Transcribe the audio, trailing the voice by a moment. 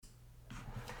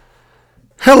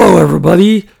Hello,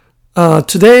 everybody.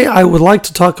 Today I would like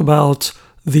to talk about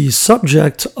the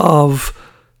subject of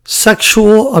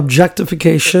sexual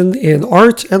objectification in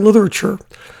art and literature.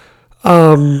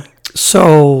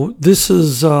 So this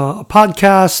is a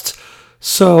podcast.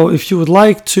 So if you would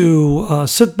like to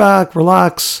sit back,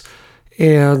 relax,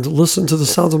 and listen to the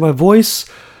sound of my voice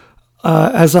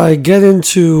as I get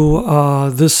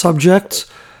into this subject,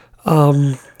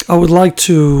 I would like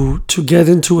to get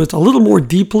into it a little more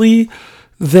deeply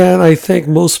than I think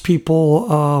most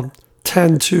people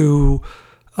tend to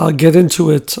get into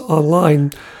it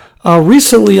online.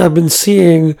 Recently, I've been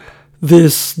seeing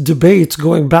this debate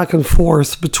going back and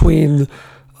forth between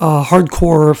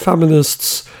hardcore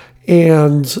feminists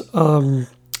and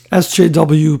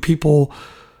SJW people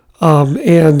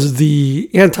and the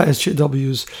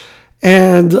anti-SJWs.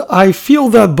 And I feel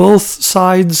that both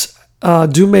sides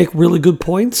do make really good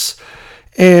points.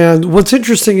 And what's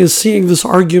interesting is seeing this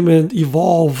argument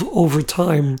evolve over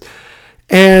time.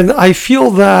 And I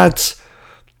feel that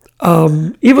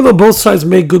even though both sides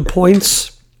make good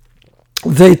points,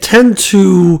 they tend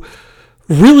to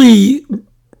really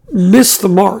miss the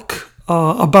mark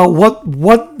about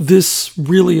what this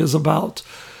really is about.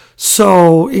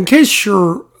 So in case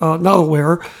you're not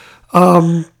aware,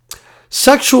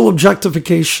 sexual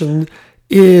objectification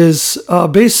is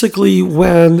basically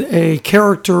when a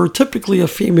character, typically a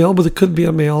female, but it could be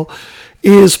a male,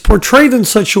 is portrayed in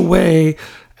such a way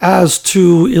as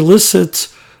to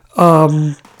elicit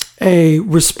a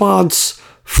response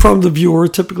from the viewer,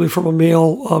 typically from a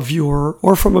male viewer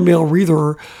or from a male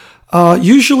reader,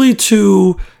 usually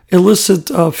to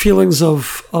elicit feelings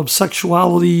of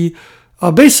sexuality,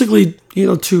 basically,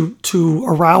 to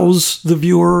arouse the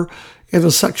viewer in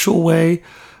a sexual way.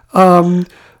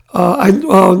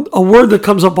 A word that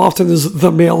comes up often is the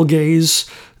male gaze,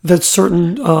 that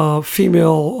certain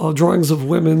female drawings of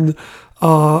women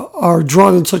are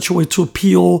drawn in such a way to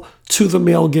appeal to the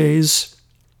male gaze.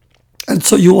 And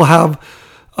so you will have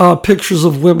pictures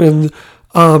of women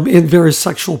in various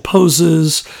sexual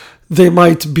poses. They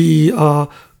might be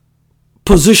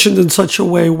positioned in such a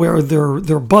way where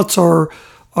their butts are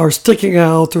sticking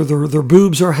out or their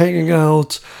boobs are hanging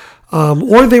out.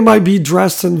 Or they might be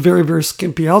dressed in very, very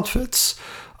skimpy outfits.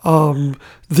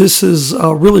 This is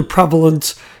really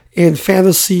prevalent in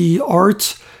fantasy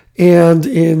art and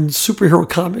in superhero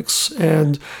comics.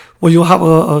 And when you'll have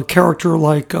a character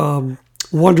like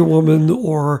Wonder Woman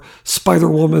or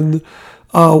Spider-Woman,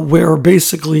 where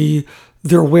basically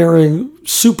they're wearing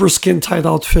super skin-tight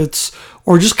outfits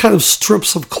or just kind of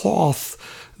strips of cloth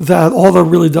that all that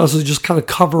really does is just kind of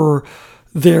cover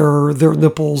their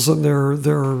nipples and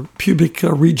their pubic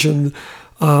region.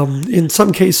 In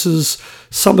some cases,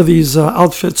 some of these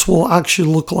outfits will actually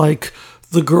look like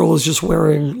the girl is just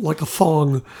wearing like a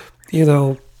thong,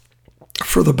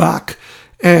 for the back.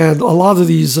 And a lot of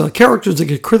these characters, they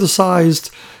get criticized,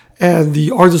 and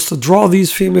the artists that draw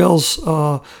these females,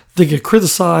 they get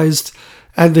criticized,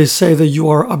 and they say that you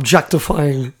are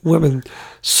objectifying women.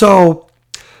 So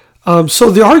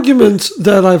the argument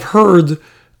that I've heard,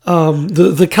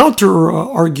 the counter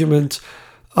argument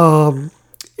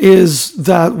is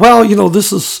that,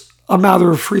 this is a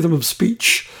matter of freedom of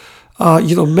speech.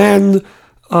 Men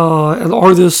and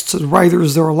artists and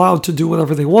writers, they're allowed to do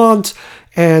whatever they want.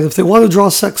 And if they want to draw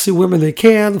sexy women, they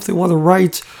can. If they want to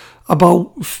write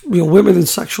about women in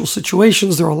sexual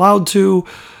situations, they're allowed to.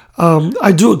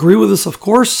 I do agree with this, of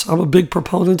course. I'm a big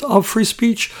proponent of free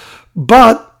speech.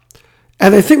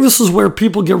 And I think this is where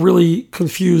people get really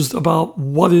confused about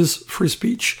what is free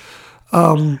speech.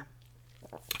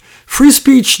 Free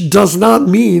speech does not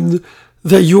mean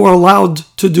that you are allowed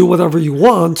to do whatever you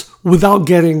want without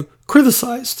getting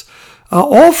criticized.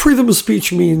 All freedom of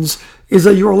speech means is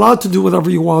that you're allowed to do whatever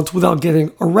you want without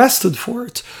getting arrested for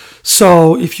it.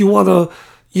 So if you want to,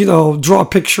 draw a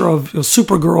picture of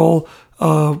Supergirl,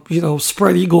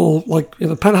 spread eagle, like in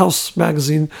a Penthouse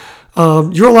magazine,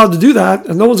 you're allowed to do that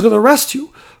and no one's going to arrest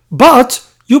you. But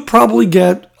you'll probably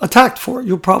get attacked for it.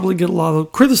 You'll probably get a lot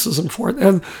of criticism for it.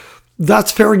 And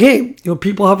that's fair game.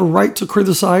 People have a right to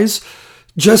criticize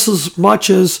just as much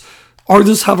as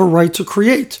artists have a right to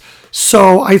create.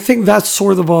 So I think that's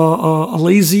sort of a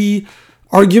lazy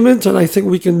argument, and I think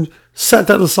we can set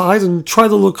that aside and try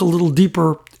to look a little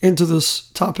deeper into this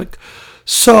topic.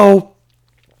 So,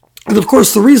 and of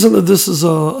course, the reason that this is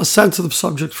a sensitive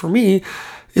subject for me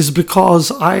is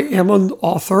because I am an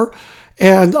author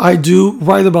and I do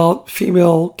write about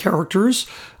female characters.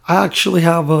 I actually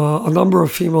have a number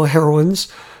of female heroines.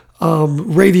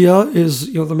 Radia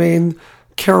is the main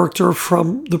character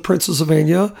from The Princess of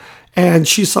Anya, and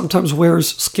she sometimes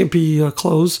wears skimpy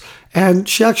clothes, and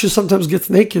she actually sometimes gets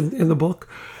naked in the book.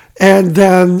 And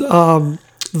then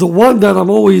the one that I'm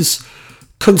always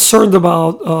concerned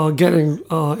about getting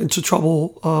into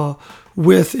trouble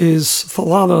with is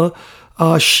Thalana.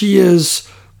 She is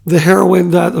the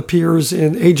heroine that appears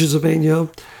in Ages of Anya,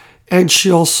 and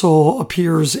she also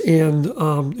appears in,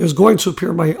 is going to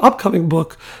appear in my upcoming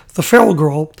book, The Feral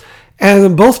Girl. And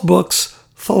in both books,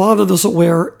 Thalana doesn't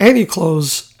wear any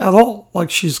clothes at all. Like,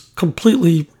 she's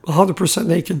completely 100%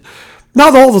 naked.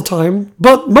 Not all the time,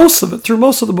 but most of it. Through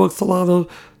most of the book, Thalana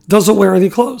doesn't wear any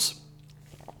clothes.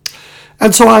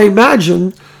 And so I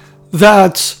imagine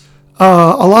that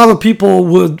a lot of people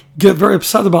would get very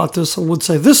upset about this and would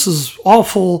say, this is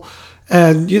awful.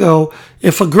 And,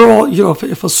 if a girl,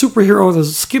 if a superhero in a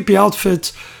skimpy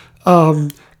outfit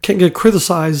can get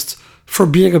criticized for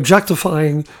being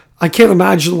objectifying, I can't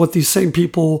imagine what these same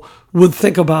people would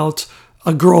think about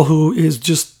a girl who is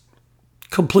just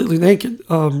completely naked.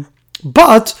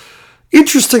 But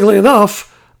interestingly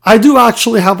enough, I do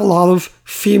actually have a lot of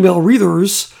female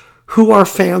readers who are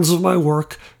fans of my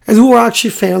work and who are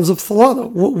actually fans of Thalana.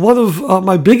 One of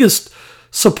my biggest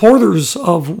supporters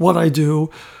of what I do,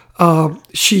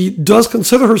 she does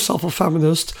consider herself a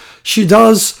feminist. She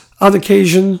does, on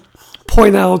occasion,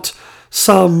 point out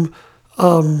some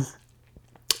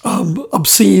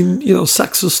obscene,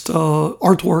 sexist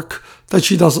artwork that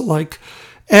she doesn't like.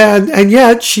 And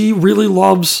yet she really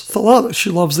loves Thalana. She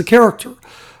loves the character.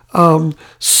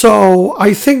 So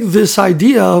I think this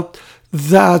idea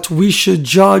that we should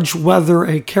judge whether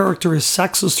a character is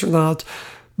sexist or not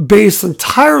based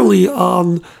entirely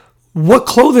on what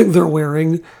clothing they're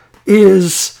wearing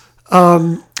is,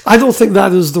 I don't think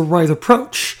that is the right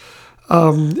approach.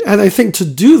 And I think to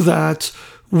do that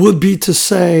would be to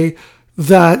say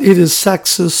that it is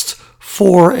sexist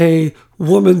for a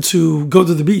woman to go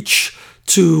to the beach,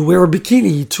 to wear a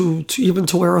bikini, to even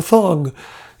to wear a thong.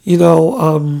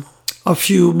 A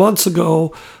few months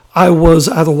ago, I was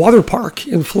at a water park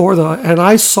in Florida, and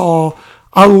I saw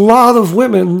a lot of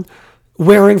women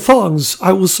wearing thongs.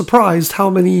 I was surprised how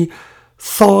many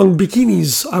thong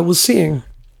bikinis I was seeing.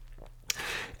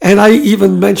 And I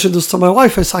even mentioned this to my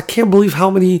wife. I said, I can't believe how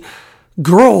many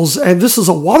girls, and this is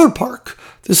a water park.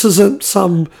 This isn't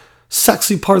some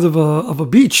sexy part of a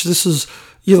beach. This is,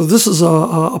 this is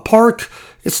a park.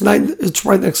 It's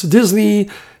right next to Disney,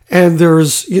 and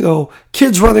there's,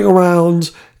 kids running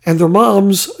around, and their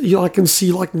moms, I can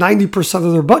see like 90%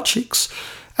 of their butt cheeks.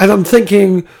 And I'm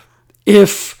thinking,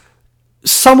 if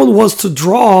someone was to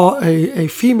draw a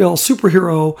female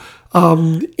superhero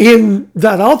in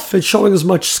that outfit showing as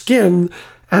much skin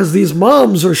as these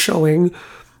moms are showing,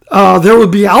 there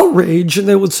would be outrage, and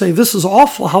they would say, this is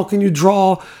awful. How can you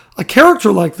draw a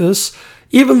character like this,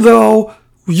 even though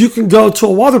you can go to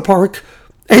a water park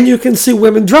and you can see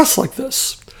women dressed like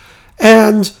this?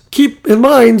 And keep in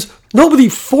mind, nobody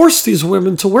forced these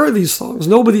women to wear these thongs.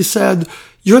 Nobody said,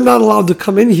 you're not allowed to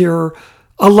come in here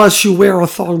unless you wear a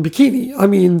thong bikini. I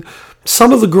mean,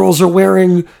 some of the girls are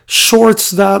wearing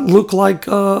shorts that look like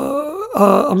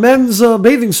a men's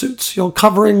bathing suits,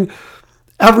 covering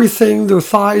everything, their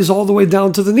thighs all the way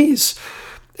down to the knees.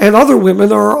 And other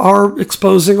women are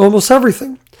exposing almost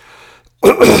everything.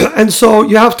 And so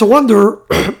you have to wonder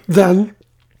then,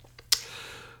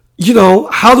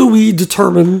 how do we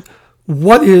determine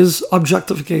what is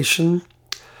objectification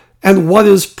and what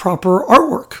is proper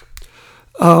artwork?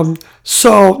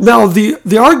 So now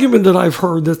the argument that I've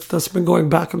heard that's been going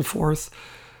back and forth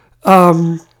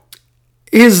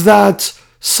is that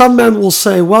some men will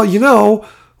say, well,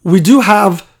 we do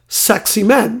have sexy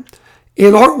men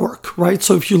in artwork, right?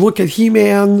 So if you look at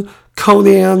He-Man,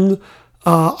 Conan,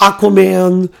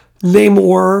 Aquaman,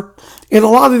 Namor, in a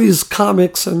lot of these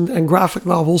comics and graphic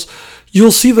novels,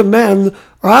 you'll see the men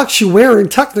are actually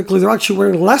they're actually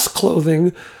wearing less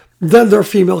clothing than their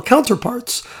female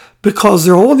counterparts because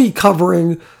they're only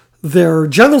covering their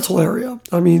genital area.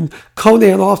 I mean,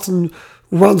 Conan often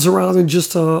runs around in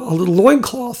just a little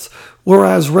loincloth,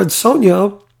 whereas Red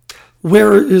Sonja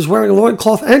is wearing a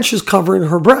loincloth and she's covering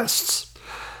her breasts.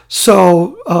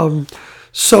 So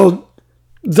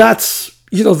that's,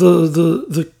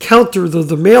 the counter,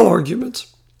 the male argument.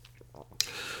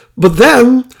 But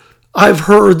then I've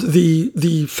heard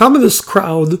the feminist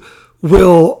crowd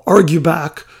will argue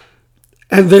back,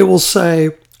 and they will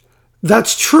say,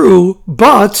 that's true,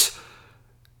 but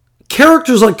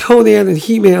characters like Conan and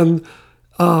He-Man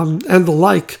and the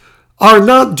like are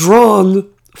not drawn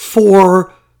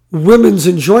for women's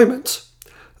enjoyment.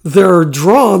 They're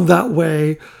drawn that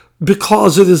way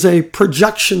because it is a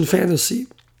projection fantasy.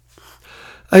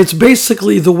 It's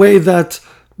basically the way that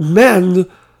men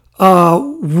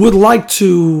would like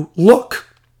to look.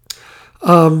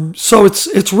 So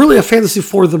it's really a fantasy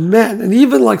for the men. And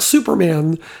even like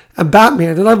Superman and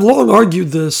Batman, and I've long argued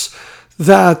this,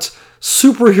 that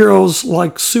superheroes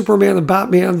like Superman and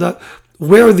Batman that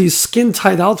wear these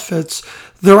skin-tight outfits,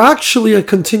 they're actually a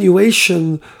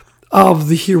continuation of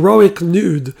the heroic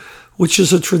nude, which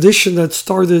is a tradition that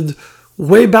started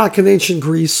way back in ancient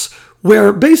Greece,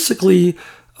 where basically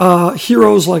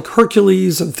heroes like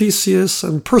Hercules and Theseus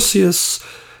and Perseus,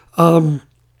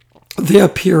 they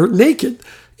appear naked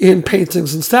in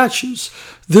paintings and statues.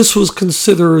 This was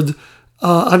considered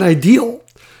an ideal,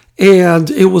 and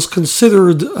it was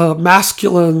considered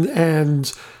masculine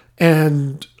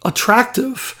and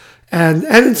attractive, and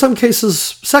in some cases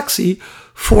sexy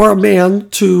for a man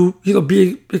to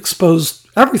be exposed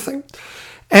to everything.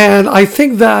 And I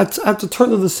think that at the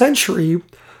turn of the century,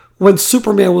 when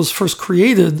Superman was first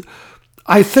created,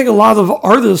 I think a lot of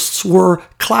artists were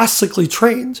classically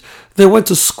trained. They went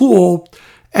to school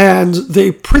and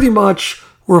they pretty much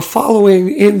were following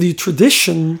in the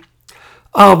tradition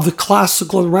of the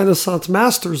classical and Renaissance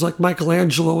masters like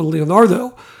Michelangelo and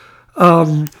Leonardo.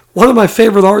 One of my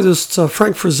favorite artists,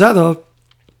 Frank Frazetta,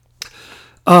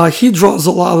 he draws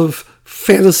a lot of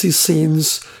fantasy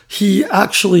scenes. He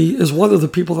actually is one of the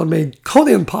people that made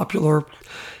Conan popular.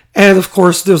 And of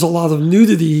course, there's a lot of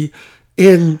nudity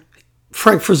in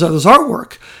Frank Frazetta's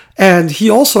artwork. And he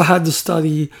also had to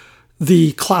study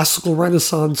the classical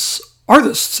Renaissance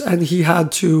artists, and he had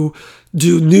to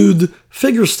do nude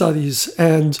figure studies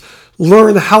and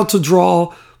learn how to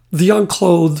draw the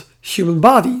unclothed human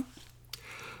body.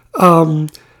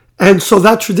 And so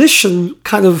that tradition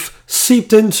kind of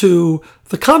seeped into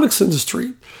the comics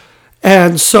industry.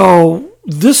 And so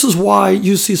this is why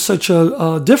you see such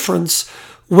a difference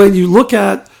when you look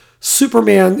at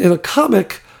Superman in a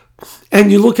comic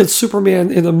and you look at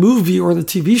Superman in a movie or in a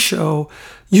TV show.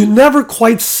 You never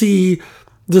quite see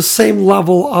the same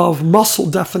level of muscle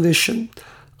definition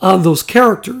on those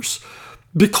characters,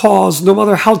 because no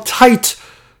matter how tight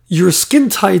your skin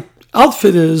tight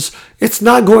outfit is, it's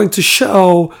not going to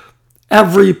show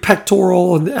every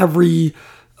pectoral and every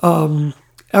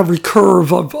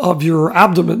curve of your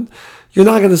abdomen. You're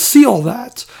not going to see all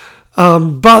that.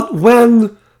 But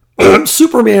when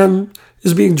Superman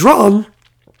is being drawn,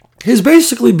 he's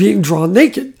basically being drawn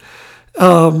naked.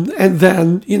 And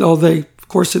then, they, of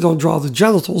course, they don't draw the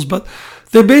genitals, but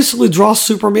they basically draw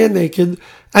Superman naked,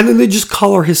 and then they just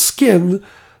color his skin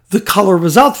the color of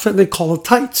his outfit, and they call it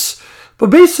tights. But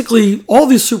basically, all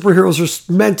these superheroes are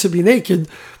meant to be naked,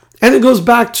 and it goes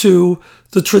back to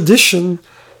the tradition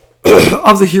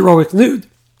of the heroic nude.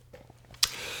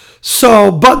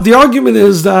 So, but the argument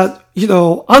is that,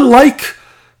 unlike,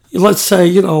 let's say,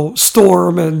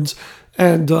 Storm and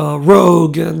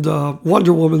Rogue and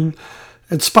Wonder Woman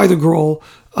and Spider-Girl,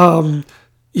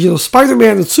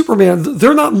 Spider-Man and Superman,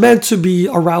 they're not meant to be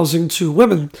arousing to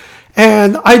women.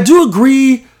 And I do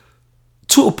agree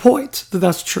to a point that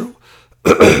that's true.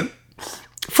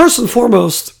 First and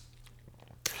foremost,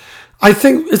 I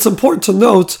think it's important to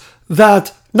note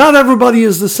that not everybody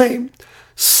is the same.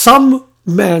 Some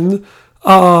men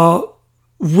will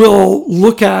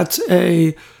look at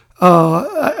a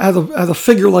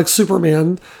figure like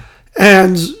Superman,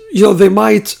 and they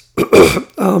might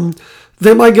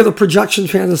get a projection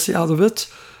fantasy out of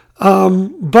it.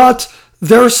 But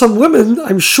there are some women,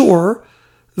 I'm sure,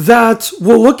 that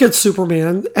will look at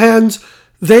Superman and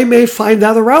they may find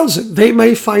that arousing. They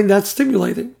may find that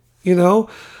stimulating,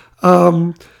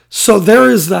 So there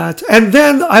is that. And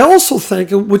then I also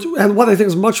think, and what I think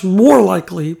is much more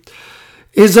likely,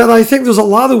 is that I think there's a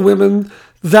lot of women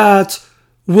that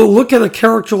will look at a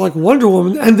character like Wonder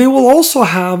Woman and they will also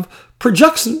have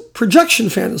projection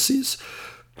fantasies.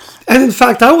 And in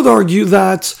fact, I would argue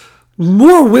that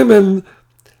more women,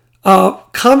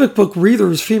 comic book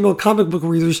readers, female comic book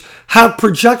readers, have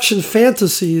projection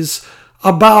fantasies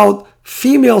about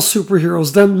female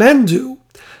superheroes than men do.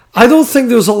 I don't think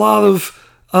there's a lot of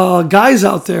guys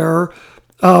out there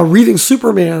reading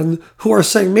Superman who are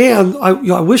saying, man, I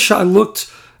wish I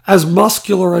looked as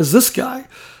muscular as this guy.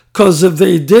 Because if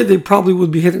they did, they probably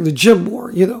would be hitting the gym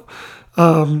more,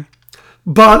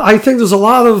 But I think there's a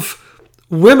lot of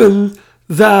women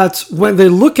that when they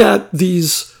look at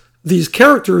these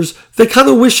characters, they kind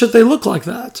of wish that they look like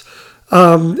that.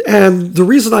 And the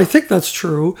reason I think that's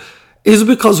true is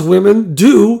because women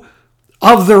do,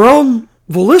 of their own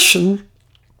volition,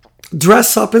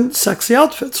 dress up in sexy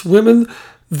outfits. Women,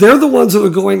 they're the ones that are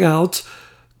going out.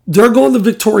 They're going to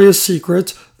Victoria's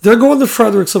Secret. They're going to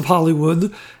Fredericks of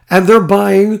Hollywood, and they're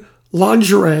buying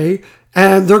lingerie,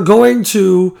 and they're going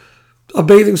to a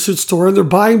bathing suit store, and they're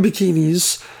buying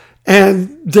bikinis,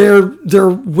 and they're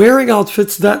wearing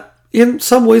outfits that in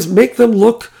some ways make them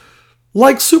look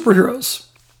like superheroes,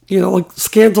 like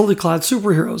scantily clad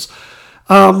superheroes.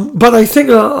 But I think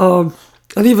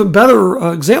an even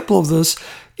better example of this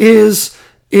is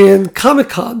in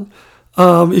Comic-Con.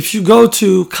 If you go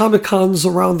to Comic-Cons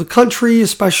around the country,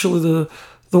 especially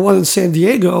the one in San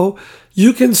Diego,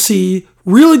 you can see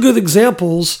really good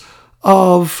examples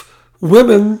of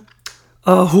women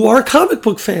who are comic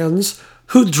book fans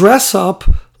who dress up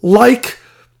like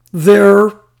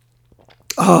their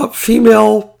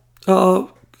female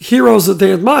heroes that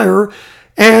they admire.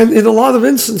 And in a lot of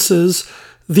instances,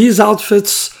 these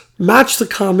outfits match the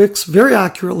comics very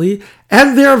accurately,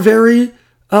 and they're very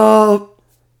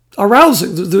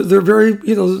arousing. They're very,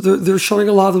 they're showing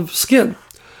a lot of skin.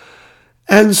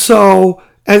 And so,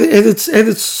 and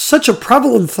it's such a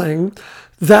prevalent thing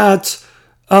that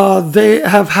they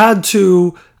have had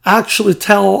to actually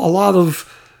tell a lot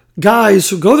of guys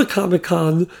who go to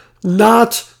Comic-Con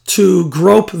not to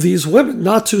grope these women,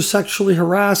 not to sexually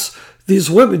harass these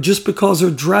women. Just because they're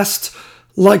dressed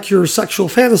like your sexual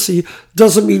fantasy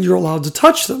doesn't mean you're allowed to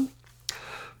touch them.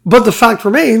 But the fact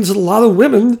remains that a lot of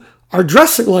women are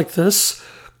dressing like this,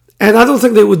 and I don't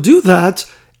think they would do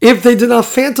that if they did not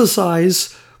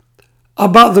fantasize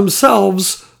about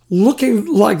themselves looking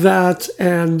like that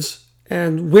and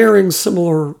wearing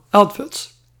similar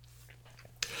outfits.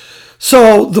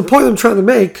 So the point I'm trying to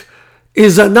make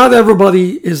is that not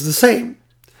everybody is the same.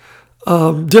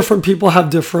 Different people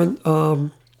have different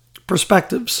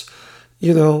perspectives,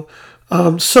 but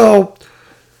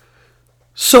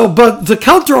the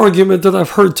counter argument that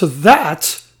I've heard to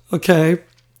that, okay,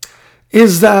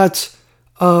 is that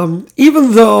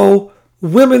even though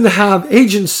women have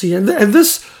agency, and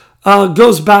this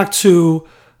goes back to,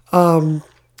 in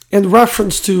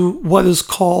reference to what is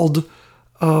called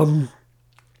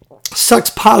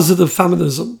sex-positive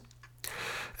feminism.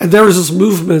 And there is this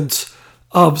movement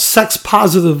of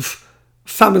sex-positive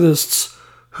feminists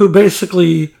who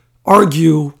basically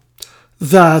argue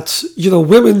that,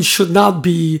 women should not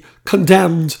be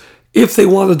condemned if they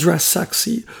want to dress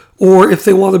sexy, or if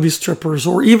they want to be strippers,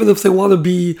 or even if they want to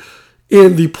be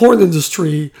in the porn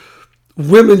industry.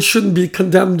 Women shouldn't be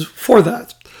condemned for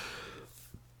that.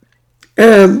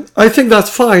 And I think that's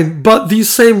fine, but these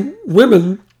same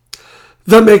women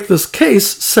that make this case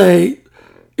say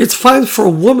it's fine for a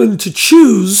woman to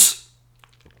choose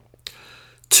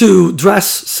to dress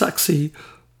sexy,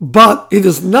 but it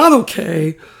is not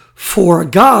okay for a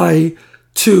guy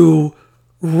to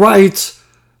write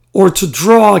or to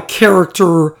draw a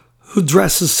character who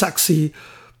dresses sexy,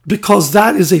 because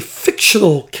that is a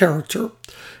fictional character.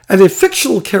 And a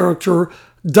fictional character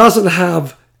doesn't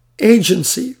have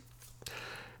agency.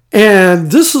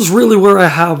 And this is really where I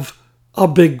have a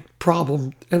big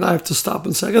problem. And I have to stop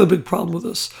and say, I got a big problem with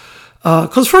this.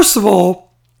 Because first of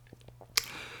all,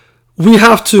 we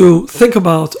have to think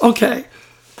about, okay,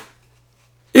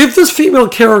 if this female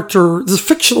character, this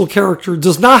fictional character,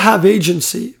 does not have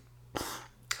agency,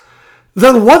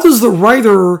 then what is the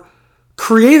writer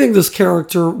creating this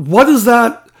character? What is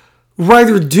that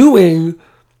writer doing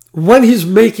when he's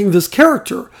making this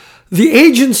character? The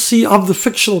agency of the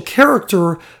fictional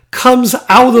character comes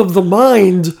out of the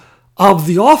mind of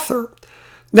the author.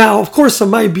 Now, of course, it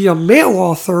might be a male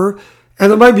author,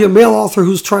 and it might be a male author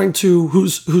who's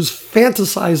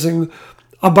fantasizing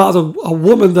about a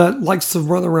woman that likes to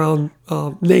run around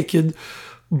naked.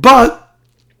 But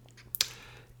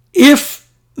if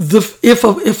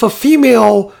a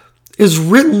female is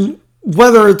written,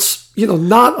 whether it's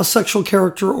not a sexual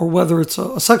character or whether it's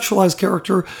a sexualized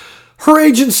character, her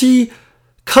agency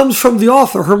comes from the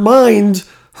author. Her mind,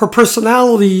 her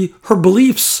personality, her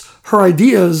beliefs, her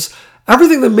ideas,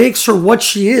 everything that makes her what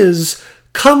she is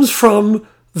comes from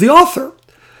the author.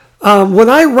 When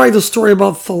I write a story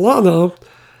about Thalana,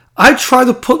 I try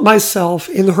to put myself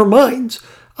in her mind.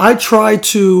 I try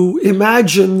to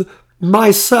imagine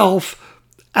myself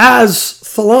as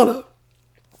Thalana.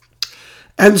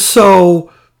 And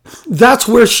so that's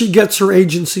where she gets her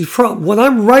agency from. When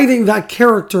I'm writing that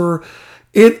character,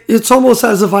 it's almost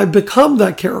as if I become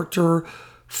that character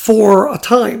for a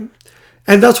time.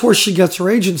 And that's where she gets her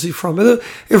agency from. And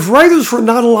if writers were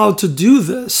not allowed to do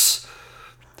this,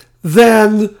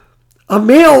 then a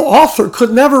male author could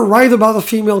never write about a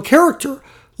female character,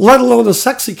 let alone a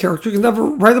sexy character. You could never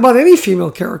write about any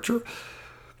female character.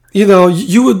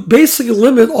 You would basically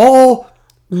limit all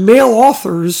male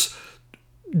authors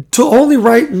to only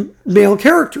write male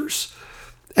characters.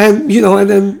 And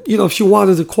then if you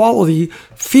wanted equality,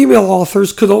 female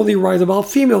authors could only write about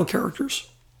female characters.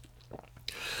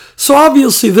 So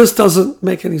obviously this doesn't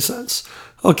make any sense.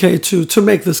 okay, to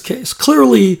make this case.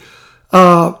 Clearly,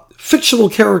 fictional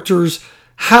characters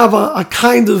have a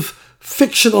kind of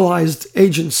fictionalized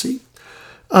agency.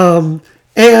 And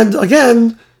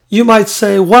again, you might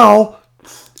say, well,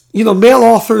 male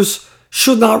authors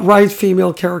should not write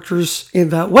female characters in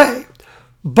that way.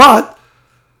 But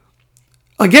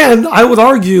again, I would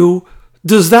argue,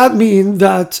 does that mean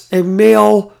that a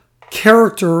male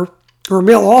character or a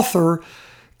male author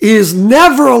is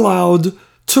never allowed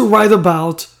to write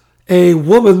about a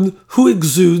woman who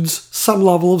exudes some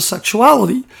level of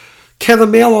sexuality? Can a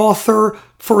male author,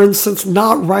 for instance,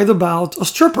 not write about a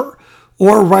stripper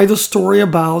or write a story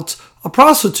about a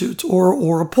prostitute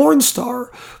or a porn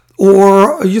star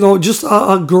or, just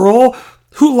a girl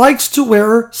who likes to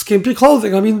wear skimpy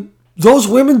clothing? I mean, those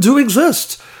women do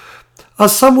exist.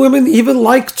 Some women even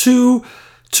like to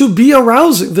be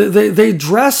arousing. They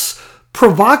dress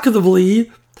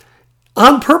provocatively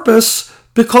on purpose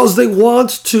because they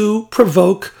want to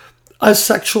provoke a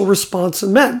sexual response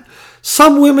in men.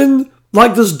 Some women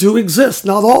like this do exist.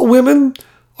 Not all women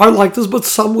are like this, but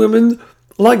some women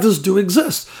like this do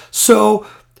exist. So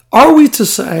are we to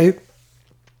say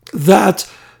that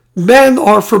men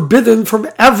are forbidden from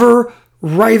ever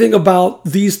writing about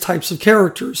these types of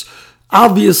characters?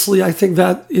 Obviously, I think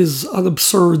that is an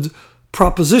absurd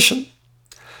proposition.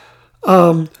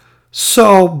 But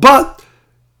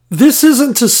this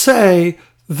isn't to say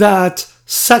that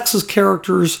sexist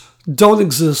characters don't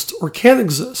exist or can't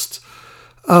exist.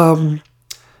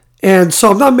 And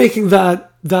so I'm not making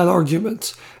that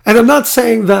argument. And I'm not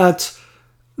saying that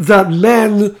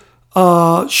men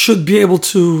should be able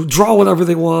to draw whatever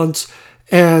they want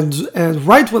and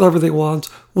write whatever they want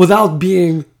without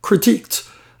being critiqued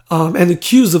and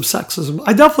accused of sexism.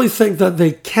 I definitely think that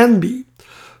they can be.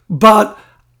 But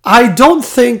I don't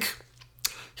think...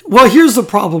 Well, here's the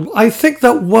problem. I think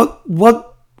that what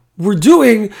we're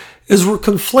doing is we're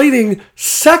conflating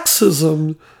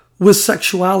sexism with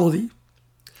sexuality.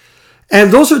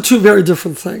 And those are two very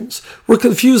different things. We're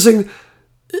confusing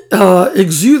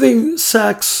exuding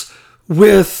sex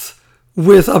with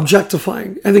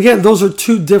objectifying. And again, those are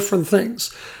two different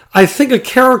things. I think a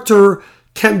character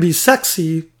can be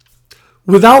sexy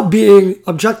without being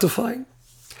objectifying.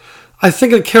 I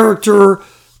think a character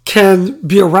can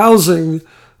be arousing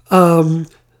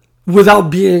without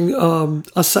being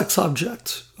a sex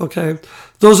object. Okay,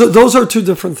 those are two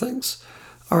different things.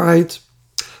 All right.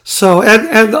 So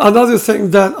and another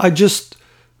thing that I just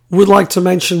would like to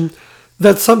mention,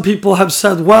 that some people have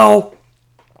said, well,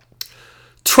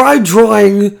 try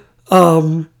drawing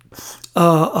a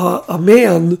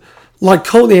man like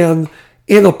Conan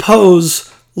in a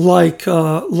pose like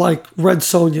Red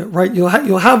Sonja, right?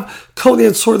 You'll have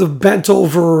Conan sort of bent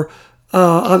over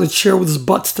on a chair with his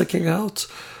butt sticking out.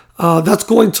 That's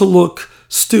going to look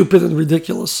stupid and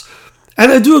ridiculous.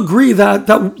 And I do agree that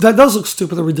does look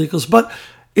stupid and ridiculous, but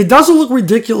it doesn't look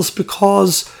ridiculous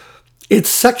because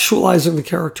it's sexualizing the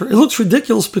character. It looks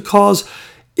ridiculous because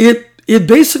it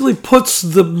basically puts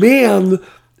the man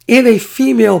in a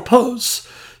female pose.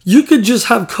 You could just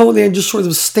have Conan just sort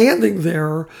of standing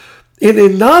there in a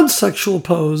non-sexual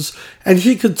pose, and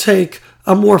he could take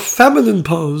a more feminine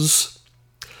pose,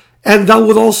 and that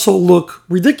would also look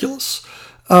ridiculous.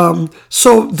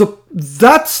 So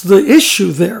that's the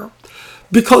issue there.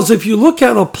 Because if you look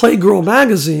at a Playgirl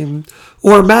magazine,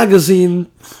 or a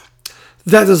magazine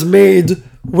that is made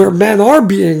where men are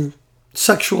being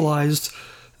sexualized,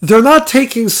 they're not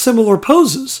taking similar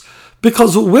poses.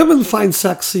 Because what women find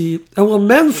sexy and what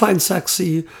men find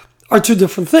sexy are two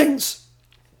different things.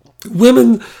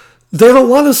 Women, they don't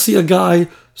want to see a guy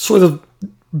sort of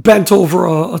bent over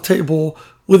a table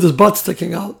with his butt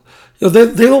sticking out.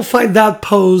 They don't find that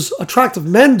pose attractive.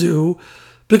 Men do,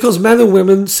 because men and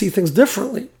women see things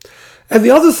differently. And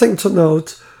the other thing to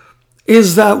note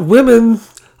is that women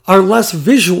are less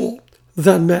visual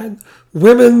than men.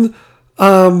 Women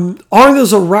aren't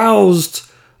as aroused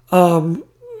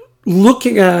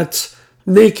looking at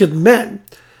naked men.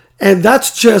 And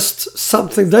that's just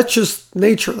something, that's just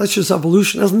nature, that's just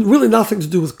evolution. It has really nothing to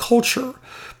do with culture.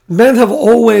 Men have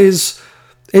always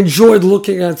enjoyed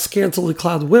looking at scantily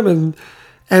clad women,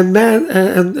 and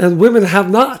and women have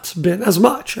not been as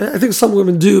much. I think some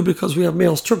women do because we have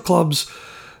male strip clubs,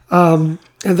 and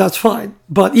that's fine.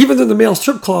 But even in the male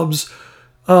strip clubs,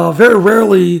 very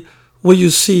rarely will you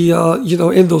see,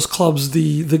 in those clubs,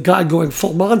 the guy going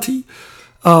full Monty,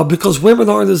 because women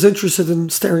aren't as interested in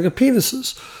staring at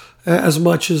penises as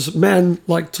much as men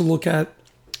like to look at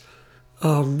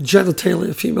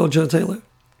genitalia, female genitalia.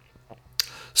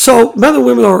 So men and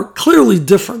women are clearly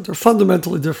different. They're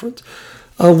fundamentally different.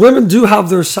 Women do have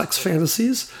their sex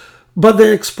fantasies. but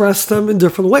they express them in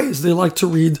different ways. They like to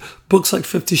read books like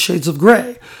 50 Shades of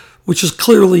Grey, which is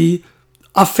clearly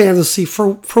a fantasy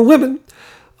for women.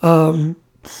 Now,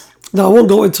 I won't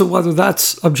go into whether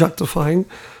that's objectifying,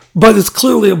 but it's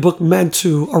clearly a book meant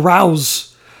to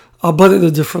arouse, but in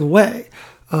a different way.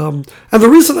 And the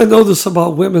reason I know this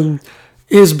about women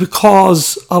is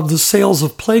because of the sales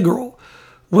of Playgirl.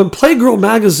 When Playgirl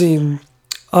magazine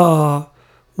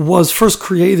was first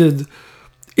created,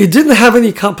 it didn't have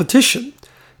any competition.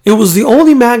 It was the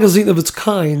only magazine of its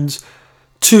kind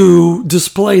to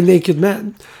display naked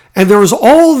men. And there was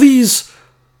all these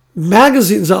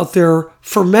magazines out there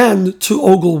for men to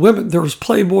ogle women. There was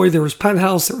Playboy, there was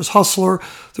Penthouse, there was Hustler.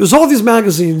 There was all these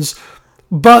magazines,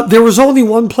 but there was only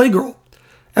one Playgirl.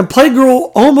 And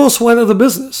Playgirl almost went out of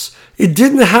business. It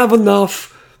didn't have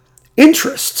enough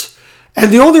interest.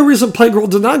 And the only reason Playgirl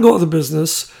did not go out of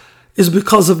business is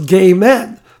because of gay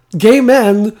men. Gay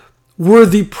men were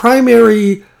the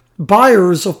primary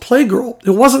buyers of Playgirl.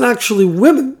 It wasn't actually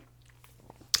women.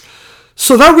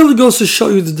 So that really goes to show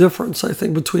you the difference, I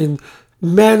think, between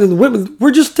men and women.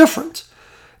 We're just different.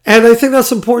 And I think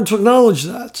that's important to acknowledge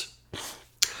that.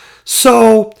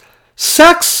 So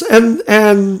sex and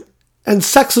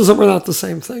sexism are not the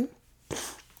same thing.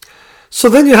 So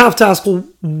then you have to ask, well,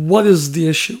 what is the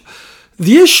issue?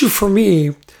 The issue for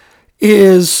me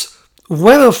is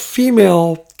when a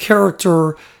female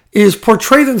character is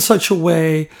portrayed in such a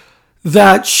way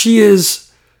that she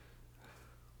is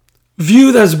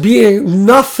viewed as being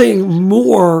nothing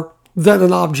more than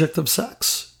an object of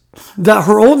sex. That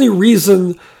her only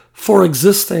reason for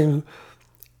existing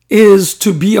is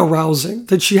to be arousing.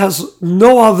 That she has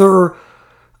no other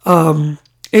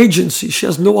agency. She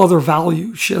has no other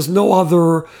value. She has no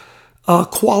other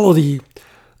quality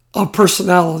of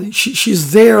personality.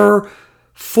 She's there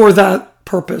for that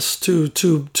purpose, to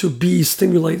be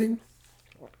stimulating.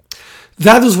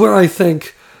 That is where I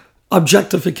think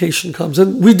objectification comes.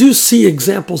 And we do see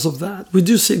examples of that. We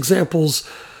do see examples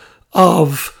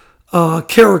of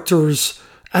characters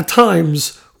at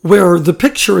times where the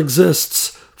picture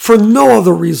exists for no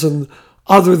other reason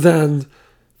other than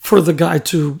for the guy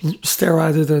to stare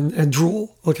at it and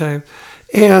drool, okay?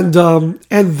 And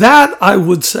that, I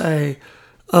would say,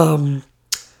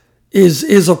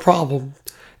 is a problem.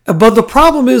 But the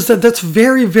problem is that that's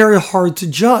very, very hard to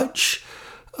judge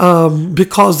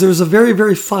because there's a very,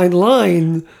 very fine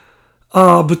line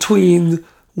between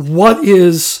what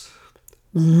is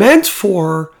meant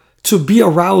to be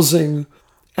arousing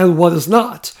and what is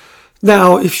not.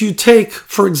 Now, if you take,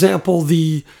 for example,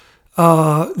 the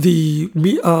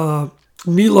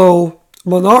Milo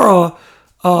Manara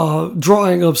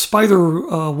drawing of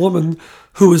Spider Woman,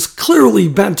 who is clearly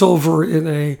bent over in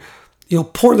a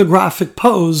pornographic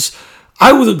pose,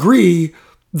 I would agree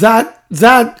that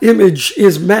that image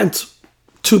is meant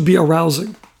to be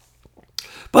arousing.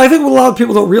 But I think what a lot of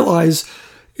people don't realize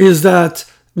is that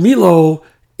Milo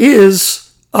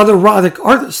is an erotic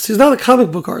artist. He's not a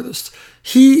comic book artist.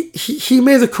 He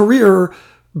made a career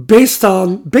based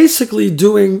on basically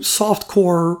doing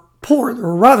softcore porn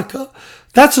or erotica.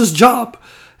 That's his job.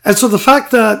 And so the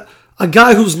fact that a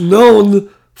guy who's known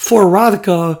for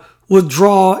erotica would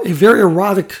draw a very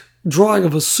erotic drawing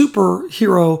of a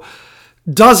superhero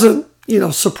doesn't,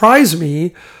 surprise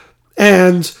me.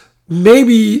 And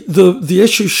maybe the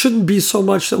issue shouldn't be so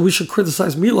much that we should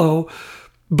criticize Milo,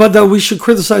 but that we should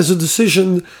criticize the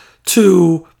decision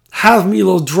to have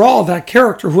Milo draw that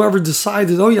character. Whoever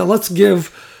decided, let's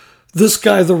give this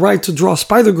guy the right to draw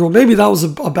Spider-Girl, maybe that was a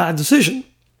bad decision.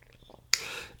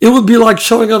 It would be like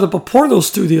showing up at a porno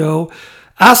studio,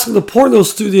 asking the porno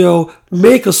studio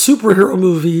make a superhero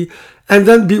movie, and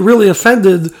then be really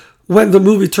offended when the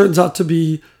movie turns out to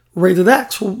be rated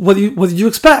X. Well, what did you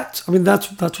expect? I mean,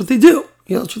 that's what they do.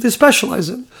 That's what they specialize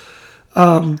in.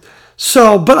 But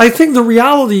I think the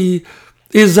reality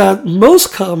is that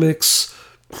most comics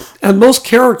and most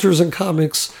characters in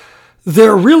comics,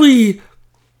 they're really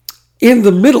in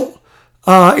the middle.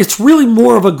 It's really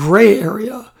more of a gray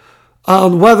area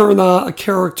on whether or not a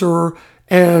character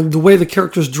and the way the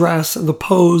character's dressed and the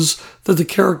pose that the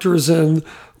character is in,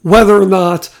 whether or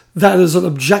not that is an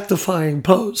objectifying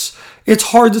pose.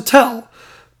 It's hard to tell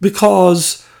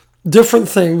because different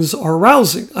things are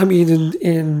arousing. I mean,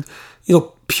 in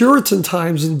Puritan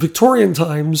times, in Victorian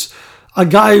times, a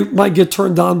guy might get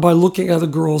turned on by looking at a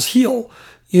girl's heel,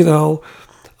 the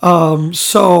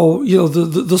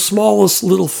smallest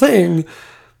little thing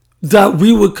that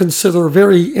we would consider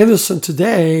very innocent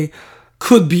today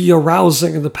could be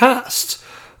arousing in the past.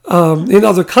 In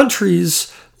other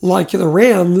countries, like in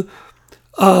Iran,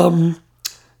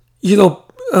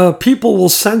 people will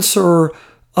censor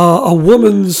a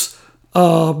woman's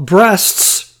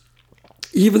breasts,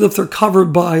 even if they're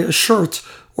covered by a shirt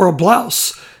or a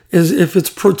blouse, is if it's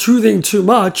protruding too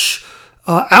much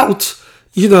out,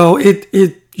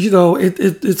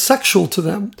 it's sexual to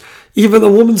them. Even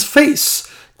a woman's face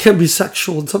can be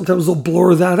sexual, and sometimes they'll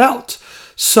blur that out.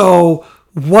 So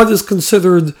what is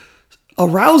considered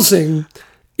arousing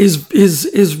is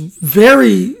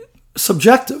very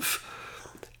subjective,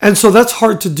 and so that's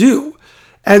hard to do.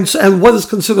 And what is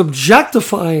considered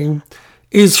objectifying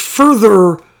is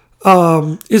further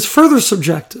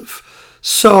subjective.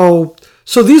 So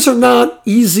these are not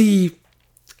easy.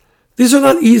 These are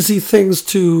not easy things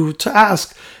to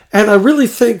ask, and I really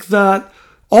think that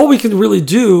all we can really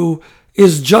do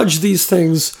is judge these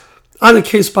things on a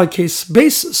case-by-case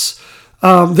basis.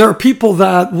 There are people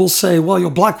that will say, well,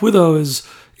 your Black Widow is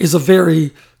a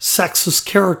very sexist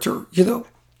character,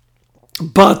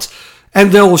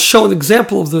 and they will show an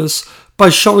example of this by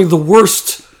showing the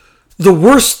worst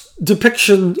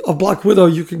depiction of Black Widow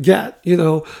you can get,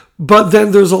 But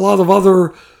then there's a lot of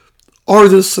other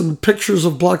artists and pictures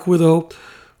of Black Widow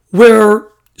where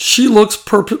she looks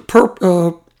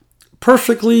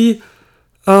perfectly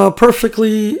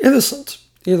innocent,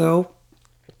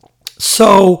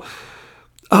 So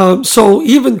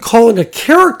even calling a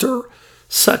character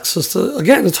sexist,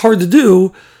 again, it's hard to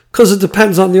do because it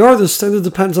depends on the artist and it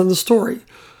depends on the story.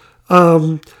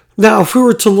 Now, if we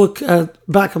were to look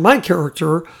back at my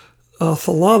character,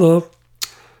 Thalana,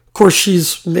 of course,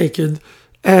 she's naked,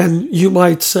 and you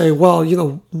might say, well,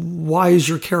 why is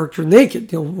your character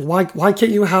naked? Why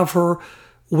can't you have her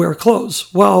wear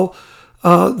clothes? Well,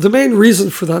 the main reason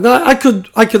for that, now, I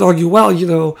could argue, well,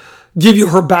 give you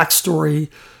her backstory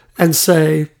and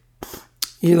say,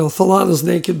 Thalana's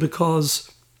naked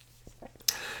because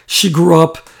she grew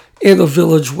up in a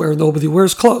village where nobody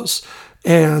wears clothes,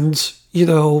 and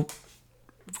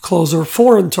clothes are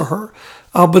foreign to her.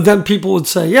 But then people would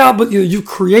say, yeah, but you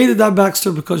created that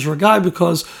backstory because you're a guy,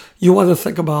 because you want to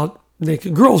think about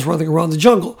naked girls running around the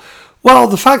jungle. Well,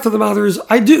 the fact of the matter is,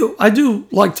 I do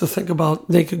like to think about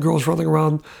naked girls running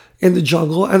around in the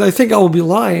jungle, and I think I would be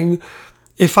lying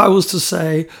if I was to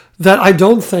say that I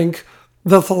don't think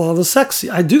that Thalana's sexy.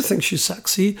 I do think she's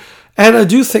sexy, and I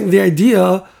do think the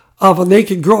idea of a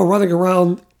naked girl running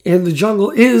around in the jungle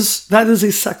is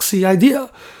a sexy idea.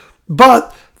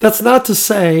 But that's not to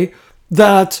say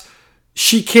that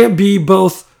she can't be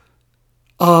both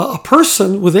a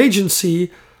person with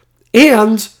agency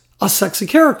and a sexy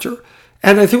character.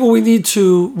 And I think what we need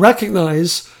to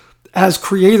recognize as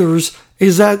creators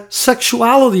is that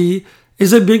sexuality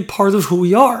is a big part of who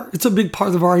we are. It's a big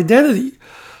part of our identity.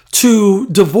 To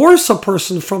divorce a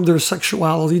person from their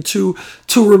sexuality, to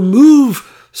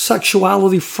remove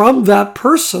sexuality from that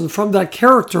person, from that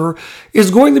character,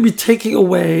 is going to be taking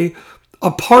away a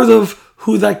part of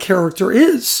who that character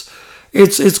is.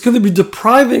 It's going to be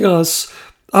depriving us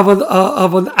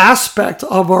of an aspect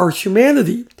of our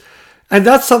humanity, and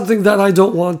that's something that I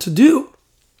don't want to do.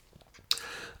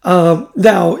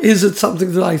 Now, is it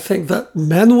something that I think that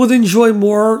men would enjoy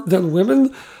more than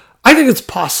women? I think it's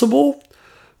possible,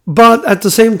 but at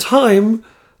the same time,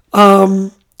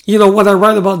 when I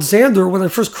write about Xander, when I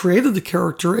first created the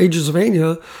character, Ages of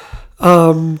Anya,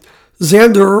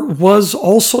 Xander was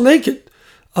also naked.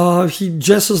 He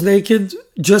just as naked,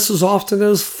 just as often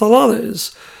as Thalana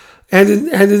is, and in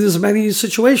as many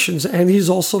situations. And he's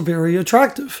also very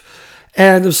attractive.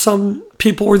 And if some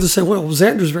people were to say, well,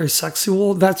 Xander's very sexy,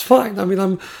 well, that's fine. I mean,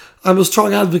 I'm a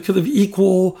strong advocate of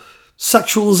equal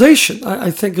sexualization.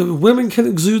 I think women can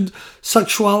exude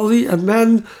sexuality and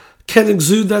men can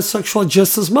exude that sexuality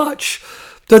just as much.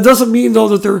 That doesn't mean, though,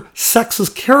 that they're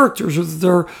sexist characters or that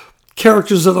they're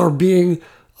characters that are being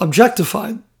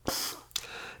objectified.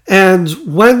 And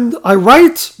when I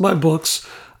write my books,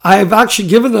 I've actually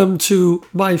given them to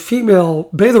my female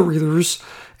beta readers,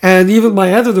 and even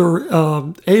my editor,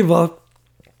 Ava,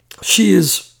 she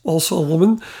is also a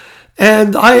woman.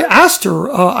 And I asked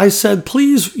her, I said,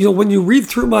 please, when you read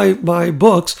through my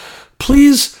books,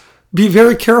 please be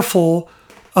very careful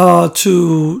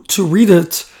to read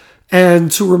it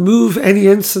and to remove any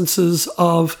instances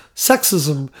of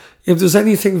sexism. If there's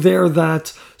anything there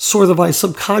that sort of I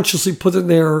subconsciously put in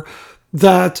there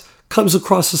that comes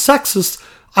across as sexist,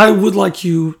 I would like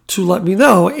you to let me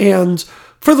know. And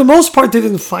for the most part, they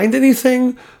didn't find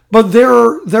anything, but there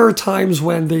are times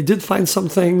when they did find some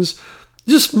things,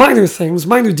 just minor things,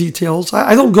 minor details.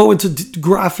 I don't go into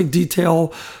graphic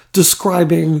detail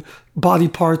describing body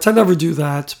parts. I never do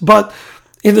that. But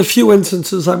in a few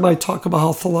instances, I might talk about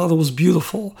how Thalana was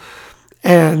beautiful.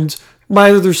 And my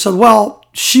editor said, well,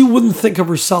 she wouldn't think of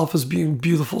herself as being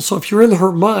beautiful. So if you're in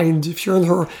her mind, if you're in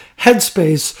her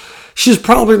headspace, she's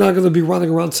probably not going to be running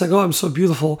around saying, "Oh, I'm so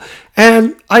beautiful."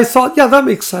 And I thought, yeah, that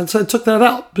makes sense. I took that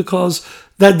out because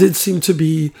that did seem to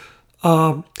be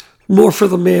more for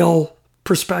the male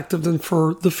perspective than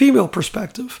for the female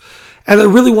perspective. And I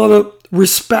really want to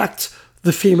respect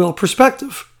the female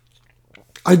perspective.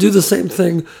 I do the same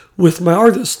thing with my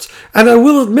artists. And I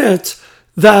will admit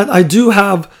that I do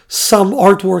have some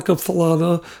artwork of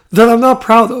Thalana that I'm not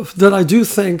proud of, that I do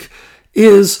think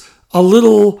is a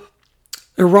little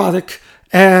erotic.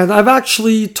 And I've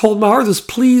actually told my artists,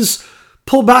 please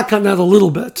pull back on that a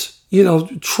little bit.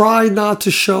 Try not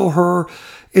to show her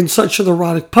in such an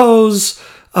erotic pose.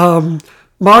 My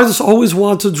artists always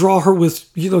want to draw her with,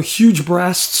 huge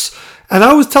breasts. And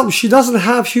I always tell them she doesn't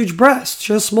have huge breasts.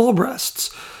 She has small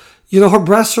breasts. Her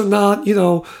breasts are not,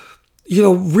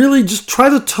 really just try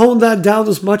to tone that down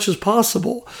as much as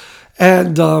possible.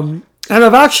 And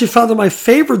I've actually found that my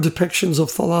favorite depictions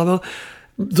of Thalana,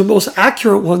 the most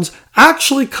accurate ones,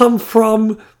 actually come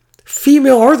from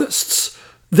female artists.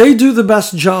 They do the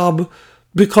best job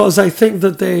because I think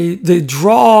that they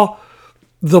draw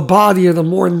the body in a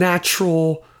more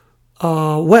natural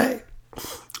way,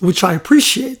 which I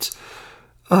appreciate.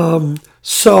 And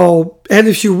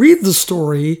if you read the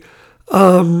story,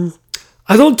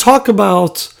 I don't talk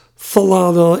about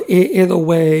Thalana in a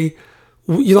way,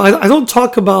 I don't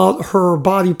talk about her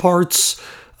body parts.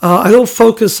 I don't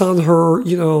focus on her,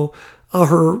 on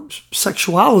her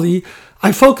sexuality.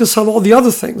 I focus on all the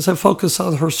other things. I focus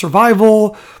on her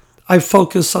survival. I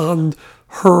focus on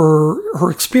her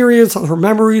experience, on her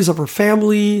memories of her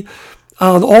family,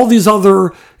 on all these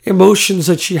other emotions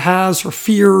that she has, her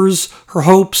fears, her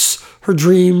hopes, her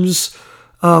dreams,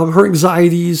 her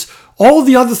anxieties, all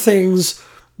the other things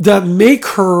that make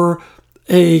her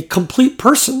a complete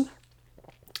person.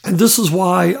 And this is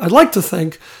why I like to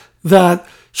think that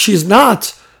she's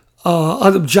not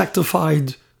an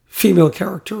objectified female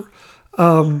character.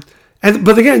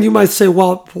 But again, you might say,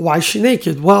 well, why is she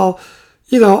naked? Well,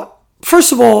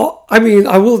 first of all,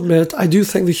 I will admit, I do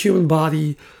think the human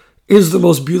body is the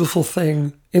most beautiful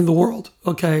thing in the world,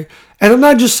 okay? And I'm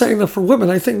not just saying that for women.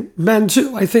 I think men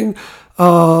too. I think,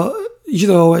 a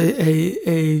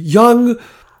young,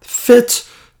 fit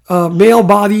male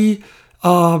body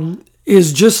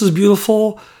is just as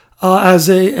beautiful as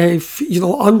a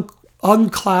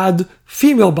unclad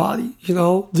female body.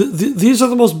 These are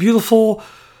the most beautiful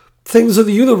things in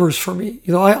the universe for me.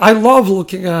 I love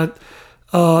looking at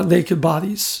naked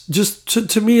bodies. Just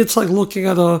to me, it's like looking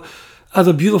at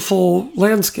a beautiful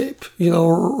landscape,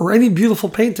 or any beautiful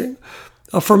painting.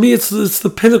 For me, it's the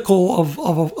pinnacle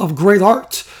of great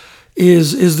art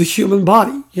is the human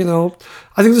body.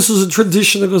 I think this is a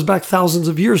tradition that goes back thousands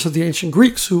of years of the ancient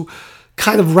Greeks who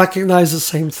kind of recognize the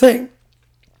same thing.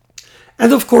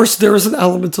 And of course, there is an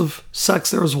element of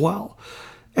sex there as well.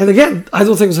 And again, I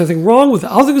don't think there's anything wrong with it.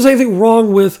 I don't think there's anything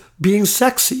wrong with being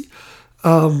sexy.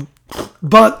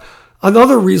 But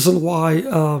another reason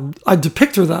why I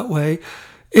depict her that way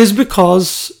is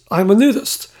because I'm a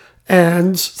nudist.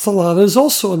 And Thalana is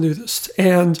also a nudist.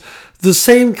 And the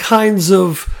same kinds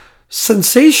of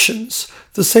sensations,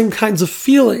 the same kinds of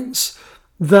feelings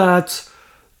that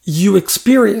you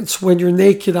experience when you're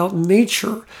naked out in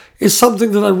nature is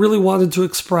something that I really wanted to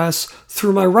express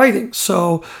through my writing.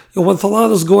 So when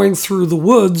Thalana's going through the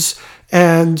woods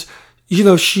and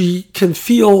she can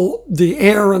feel the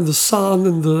air and the sun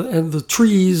and the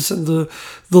trees and the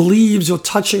leaves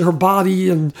touching her body,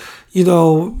 and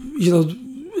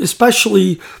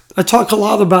especially I talk a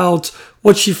lot about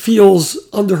what she feels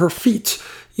under her feet,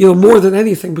 more than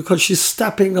anything, because she's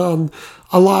stepping on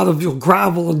a lot of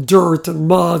gravel and dirt and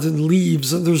mud and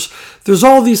leaves, and there's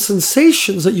all these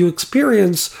sensations that you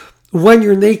experience when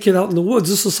you're naked out in the woods.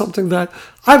 This is something that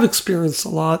I've experienced a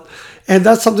lot, and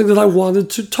that's something that I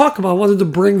wanted to talk about. I wanted to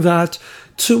bring that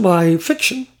to my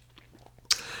fiction.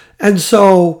 And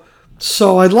so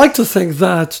I'd like to think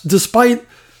that despite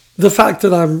the fact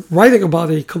that I'm writing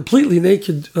about a completely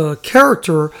naked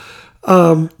character,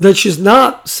 that she's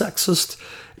not sexist.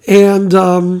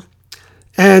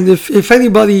 And if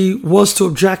anybody was to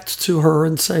object to her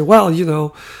and say, well,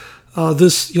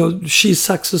 she's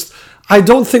sexist, I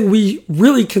don't think we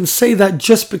really can say that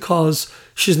just because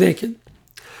she's naked.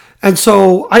 And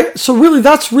so really,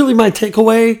 that's really my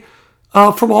takeaway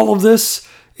from all of this,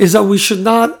 is that we should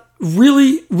not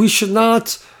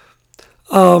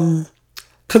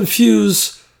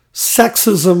confuse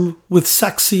sexism with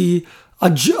sexy,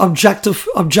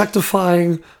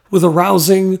 objectifying with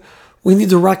arousing. We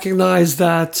need to recognize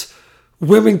that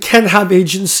women can have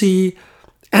agency,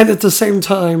 and at the same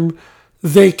time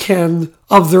they can,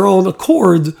 of their own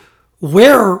accord,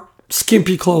 wear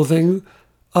skimpy clothing,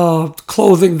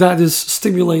 clothing that is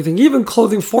stimulating, even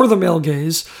clothing for the male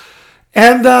gaze,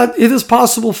 and that it is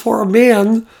possible for a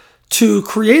man to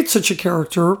create such a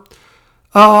character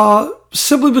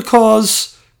simply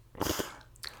because,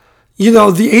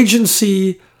 the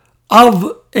agency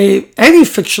of any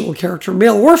fictional character,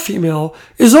 male or female,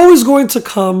 is always going to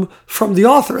come from the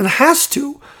author. It has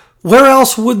to. Where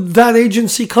else would that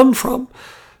agency come from?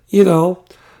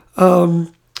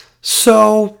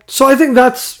 So I think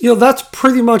that's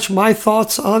pretty much my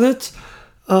thoughts on it.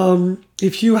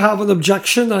 If you have an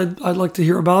objection, I'd like to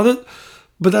hear about it.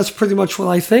 But that's pretty much what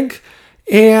I think.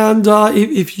 And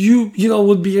if you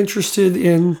would be interested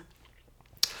in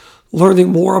learning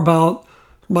more about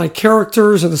my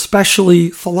characters, and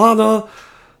especially Thalana,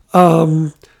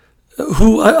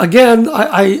 who, again,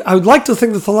 I would like to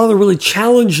think that Thalana really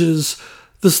challenges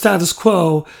the status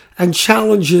quo and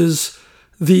challenges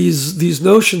these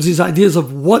notions, these ideas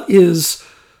of what is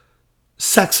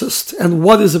sexist and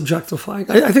what is objectifying.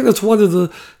 I think that's one of the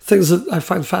things that I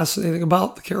find fascinating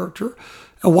about the character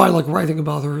and why I like writing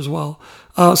about her as well.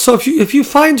 So if you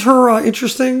find her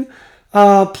interesting,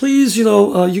 please, you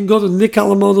can go to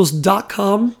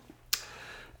nickalamonos.com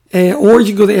or you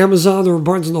can go to Amazon or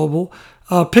Barnes & Noble,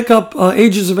 pick up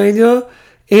Ages of Anya,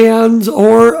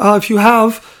 or if you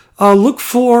have, look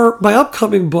for my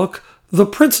upcoming book, The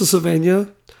Princess of Anya.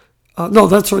 No,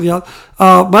 that's already out.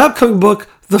 My upcoming book,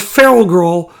 The Feral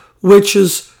Girl, which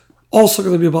is also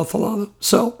going to be about Thalana.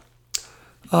 So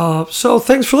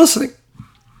thanks for listening.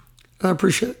 I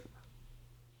appreciate it.